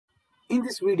In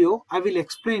this video, I will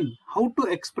explain how to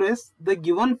express the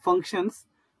given functions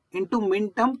into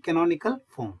minterm canonical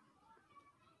form.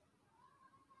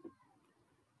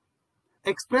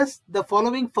 Express the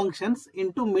following functions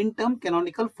into minterm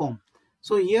canonical form.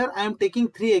 So here I am taking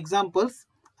 3 examples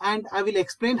and I will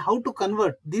explain how to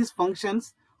convert these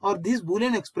functions or these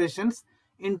Boolean expressions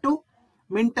into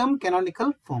minterm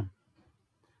canonical form.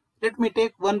 Let me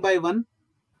take one by one.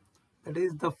 That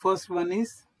is, the first one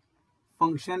is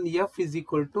function f is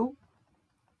equal to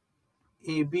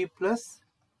ab plus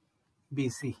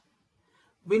bc.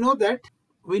 We know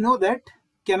that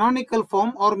canonical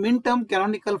form or minterm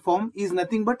canonical form is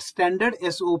nothing but standard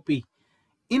SOP.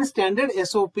 In standard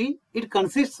SOP, it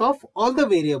consists of all the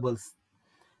variables.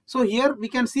 So here we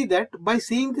can see that by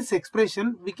seeing this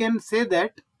expression, we can say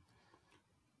that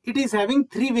it is having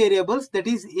 3 variables, that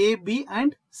is A, B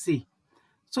and C.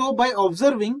 So by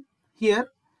observing here,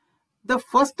 the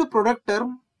first product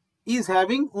term is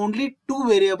having only 2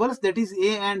 variables, that is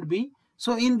A and B.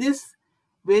 So in this,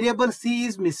 variable C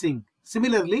is missing.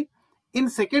 Similarly, in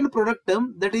second product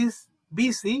term, that is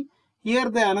BC,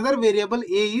 here the another variable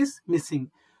A is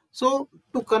missing. So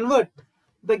to convert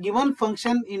the given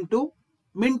function into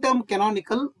minterm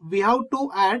canonical, we have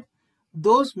to add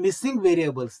those missing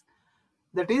variables.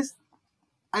 That is,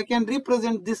 I can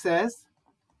represent this as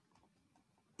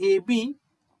AB.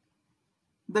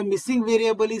 The missing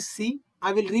variable is C.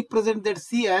 I will represent that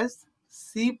C as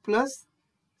C plus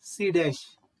C dash,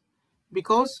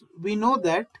 because we know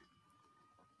that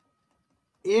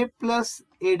A plus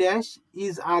A dash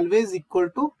is always equal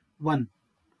to 1.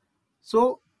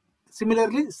 So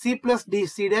similarly, C plus D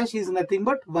C dash is nothing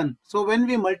but 1. So when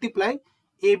we multiply,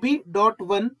 AB dot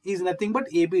 1 is nothing but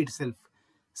AB itself.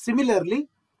 Similarly,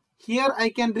 here I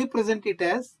can represent it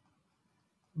as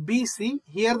BC.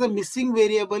 Here the missing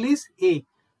variable is A.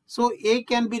 So A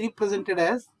can be represented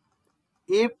as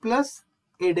A plus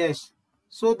A dash,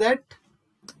 so that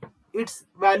its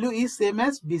value is same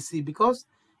as BC, because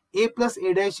A plus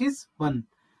A dash is 1.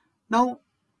 Now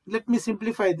let me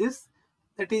simplify this.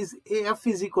 That is, AF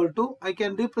is equal to, I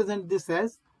can represent this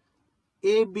as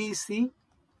ABC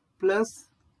plus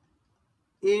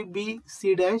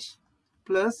ABC dash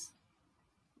plus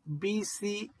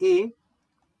BCA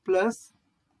plus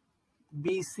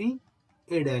BCA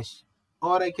dash,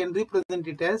 or I can represent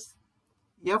it as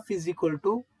F is equal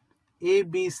to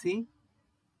ABC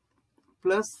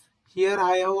plus, here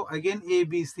I have again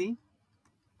ABC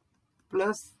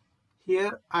plus,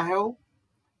 here I have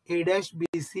A dash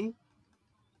BC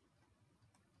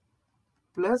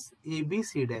plus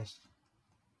ABC dash,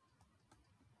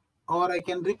 or I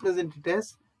can represent it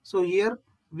as, so here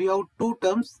we have 2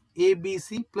 terms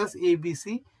ABC plus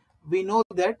ABC. We know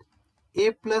that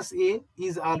A plus A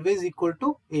is always equal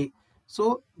to A.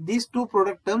 So these 2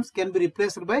 product terms can be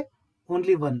replaced by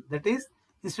only 1. That is,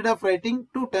 instead of writing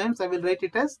 2 times, I will write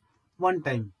it as 1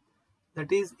 time. That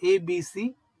is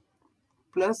ABC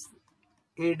plus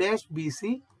A dash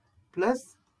BC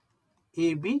plus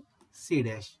ABC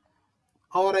dash.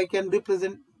 Or I can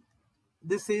represent,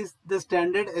 this is the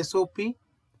standard SOP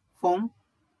form,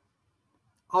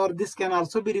 or this can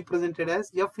also be represented as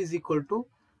F is equal to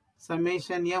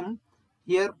summation M.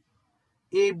 Here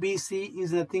ABC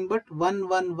is nothing but 1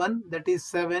 1 1, that is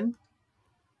 7.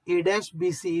 A dash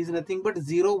BC is nothing but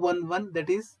 0 1 1, that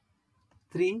is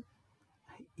 3.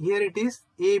 Here it is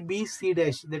ABC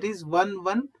dash, that is 1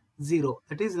 1 0,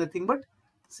 that is nothing but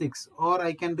 6. Or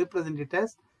I can represent it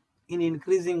as in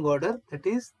increasing order, that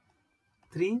is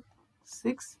 3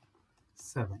 6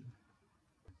 7.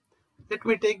 Let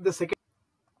me take the second.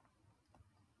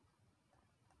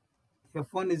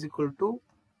 F1 is equal to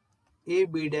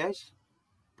AB dash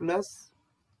plus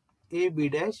AB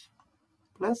dash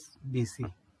plus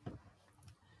BC.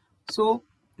 So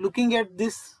looking at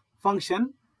this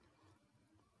function,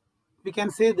 we can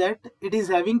say that it is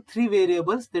having 3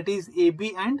 variables, that is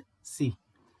AB and C.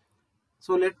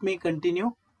 So let me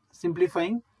continue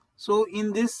simplifying. So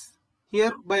in this,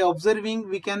 here by observing,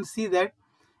 we can see that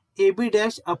AB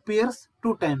dash appears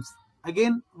 2 times.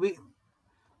 Again,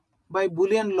 by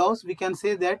Boolean laws, we can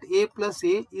say that A plus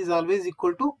A is always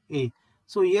equal to A.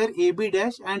 So here AB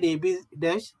dash and AB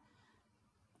dash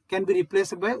can be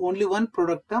replaced by only one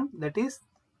product term, that is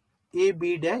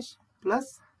AB dash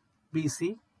plus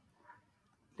BC.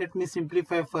 Let me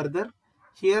simplify further.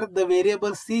 Here the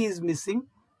variable C is missing,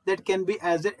 that can be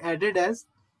added as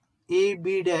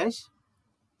AB dash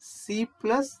C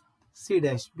plus C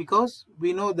dash, because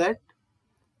we know that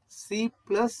C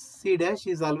plus C dash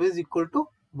is always equal to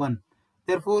 1.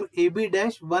 Therefore, AB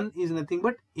dash 1 is nothing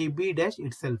but AB dash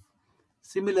itself.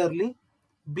 Similarly,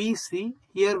 BC,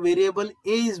 here variable A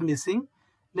is missing,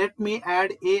 let me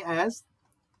add a as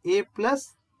a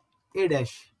plus a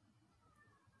dash,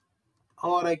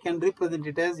 or I can represent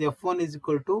it as f1 is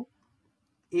equal to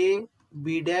a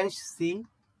b dash c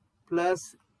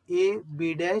plus a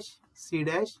b dash c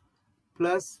dash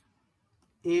plus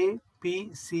a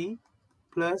b c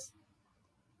plus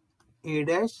a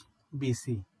dash b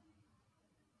c.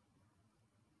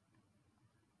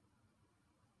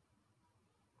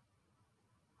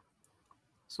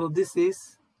 So this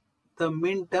is the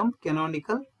minterm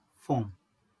canonical form.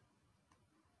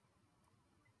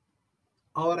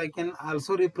 Or I can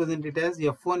also represent it as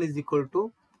f1 is equal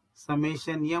to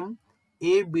summation m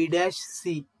a b dash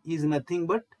c is nothing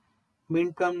but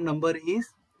minterm number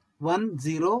is 1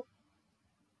 0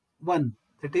 1,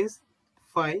 that is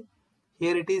 5.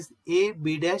 Here it is a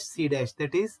b dash c dash,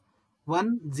 that is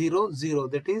 1 0 0,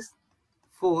 that is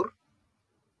 4.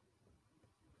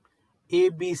 A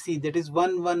B C, that is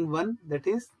 1 1 1, that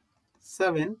is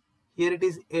 7. Here it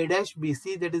is a dash B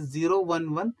C, that is 0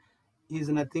 1 1, is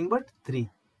nothing but 3.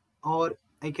 Or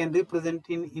I can represent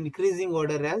in increasing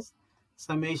order as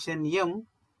summation m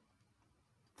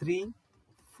 3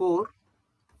 4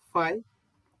 5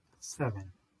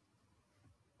 7.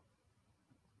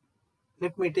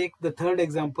 Let me take the third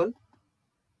example.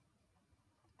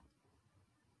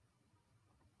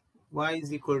 Y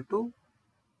is equal to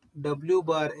w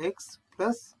bar x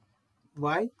plus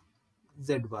y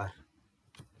z bar.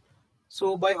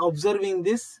 So by observing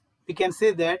this, we can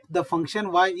say that the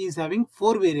function y is having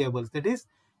 4 variables, that is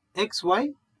x, y,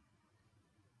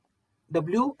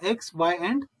 w, x, y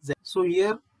and z. So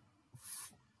here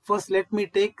first let me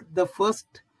take the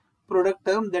first product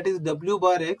term, that is w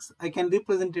bar x. I can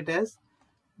represent it as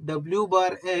w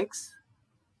bar x.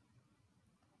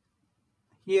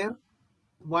 Here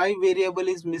y variable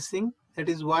is missing, that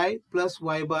is y plus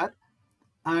y bar,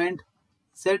 and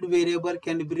z variable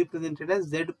can be represented as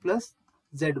z plus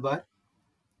z bar.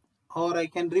 Or I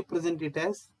can represent it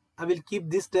as, I will keep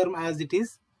this term as it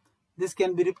is. This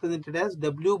can be represented as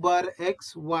w bar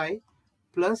x y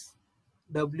plus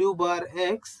w bar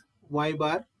x y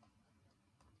bar,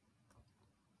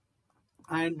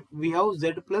 and we have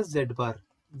z plus z bar,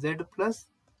 z plus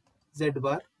z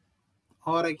bar.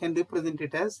 Or I can represent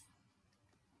it as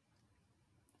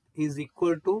is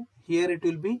equal to, here it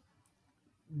will be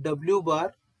w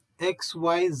bar x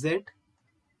y z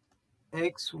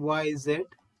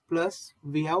plus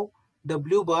we have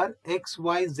w bar x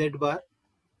y z bar,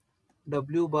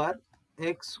 w bar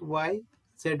x y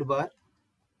z bar,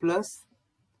 plus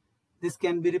this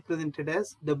can be represented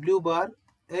as w bar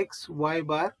x y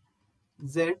bar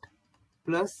z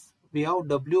plus we have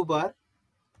w bar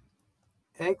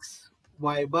x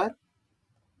y bar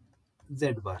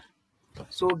z bar.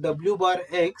 So w bar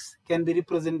x can be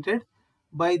represented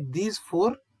by these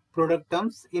 4 product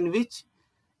terms in which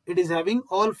it is having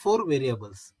all 4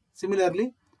 variables.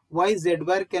 Similarly, y z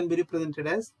bar can be represented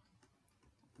as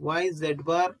y z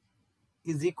bar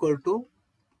is equal to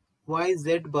y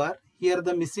z bar. Here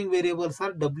the missing variables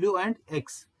are w and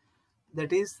x,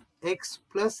 that is x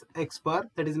plus x bar,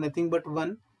 that is nothing but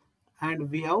 1, and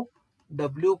we have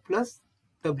w plus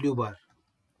w bar.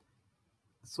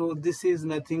 So this is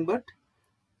nothing but,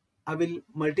 I will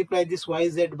multiply this y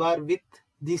z bar with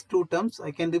these 2 terms.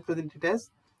 I can represent it as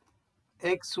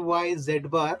x y z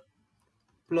bar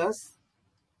plus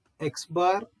x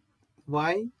bar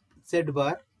y z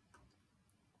bar.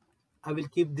 I will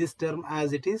keep this term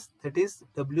as it is, that is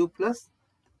w plus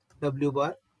w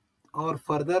bar. Or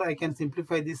further I can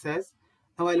simplify this as,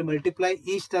 now I will multiply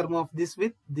each term of this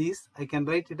with this. I can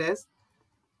write it as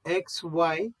x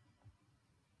y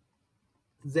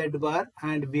z bar,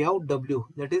 and we have w,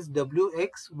 that is w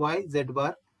x y z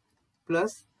bar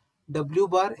plus w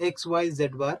bar x y z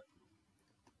bar,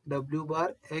 w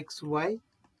bar x y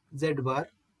z bar,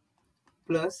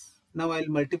 plus now I will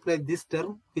multiply this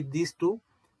term with these 2,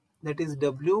 that is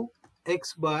w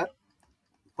x bar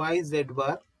y z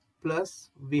bar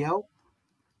plus we have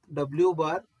w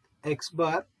bar x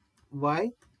bar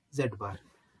y z bar.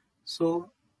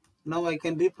 So now I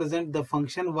can represent the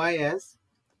function y as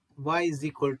y is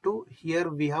equal to, here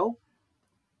we have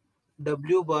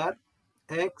w bar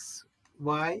x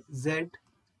y z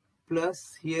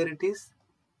plus here it is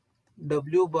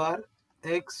w bar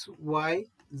x y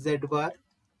z bar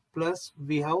plus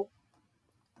we have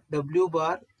w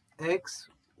bar x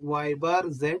y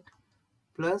bar z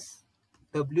plus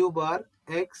w bar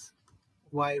x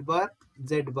y bar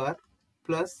z bar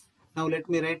plus, now let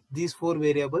me write these 4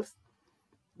 variables,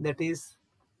 that is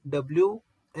w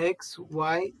x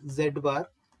y z bar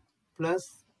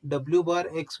plus w bar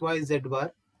x y z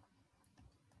bar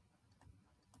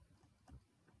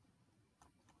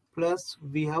plus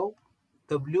we have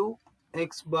w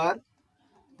x bar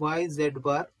y z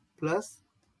bar plus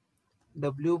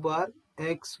w bar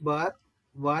x bar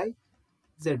y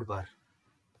z bar.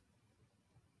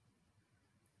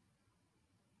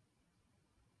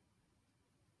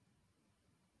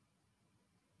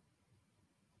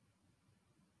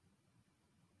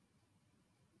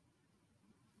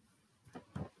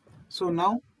 So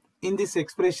now in this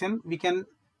expression we can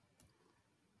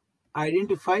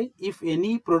identify if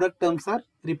any product terms are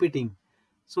repeating.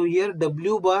 So here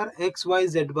w bar x y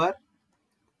z bar,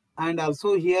 and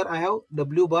also here I have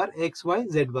w bar x y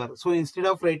z bar. So instead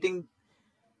of writing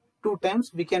 2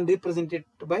 times, we can represent it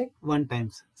by 1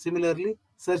 times. Similarly,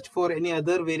 search for any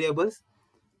other variables.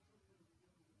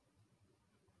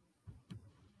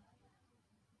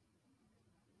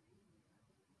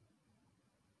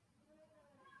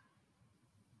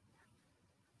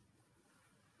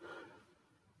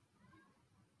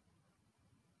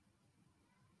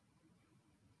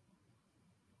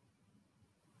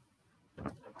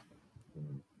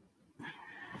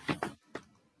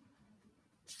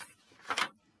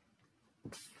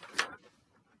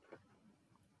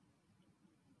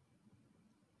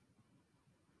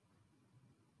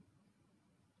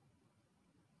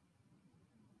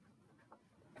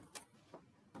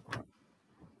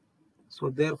 So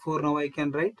therefore now I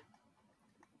can write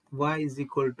y is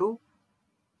equal to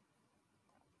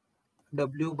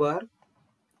w bar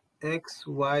x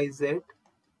y z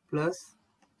plus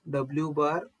w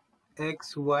bar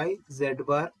x y z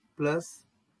bar plus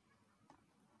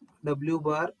w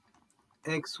bar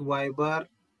x y bar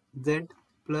z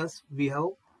plus we have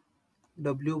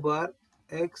w bar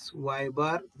x y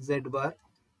bar z bar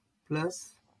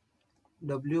plus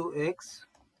w x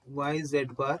y z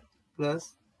bar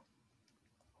plus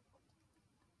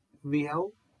we have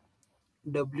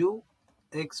w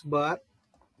x bar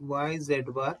y z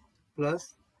bar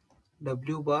plus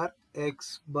w bar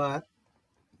x bar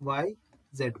y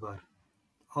z bar,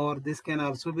 or this can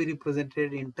also be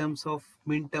represented in terms of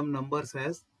minterm numbers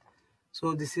as,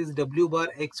 so this is w bar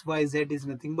x y z is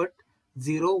nothing but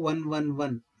 0 1 1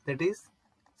 1, that is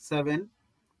 7.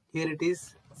 Here it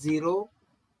is 0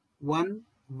 1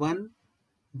 1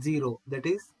 0, that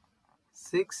is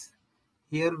 6.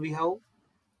 Here we have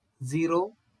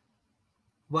 0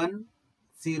 1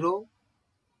 0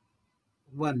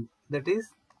 1, that is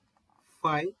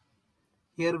 5.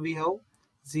 Here we have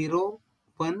 0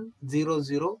 1 0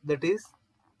 0, that is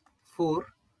 4.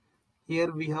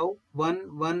 Here we have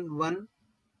 1 1 1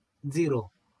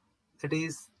 0, that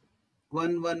is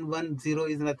 1 1 1 0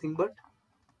 is nothing but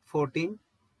 14.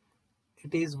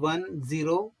 It is 1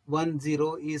 0 1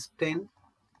 0 is 10.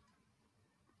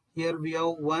 Here we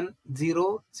have 1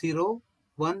 0 0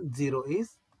 1 0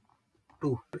 is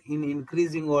 2. In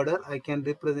increasing order I can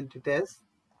represent it as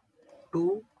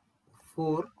 2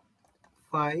 4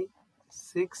 5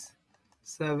 6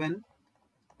 7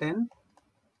 10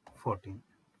 14.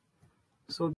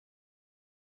 So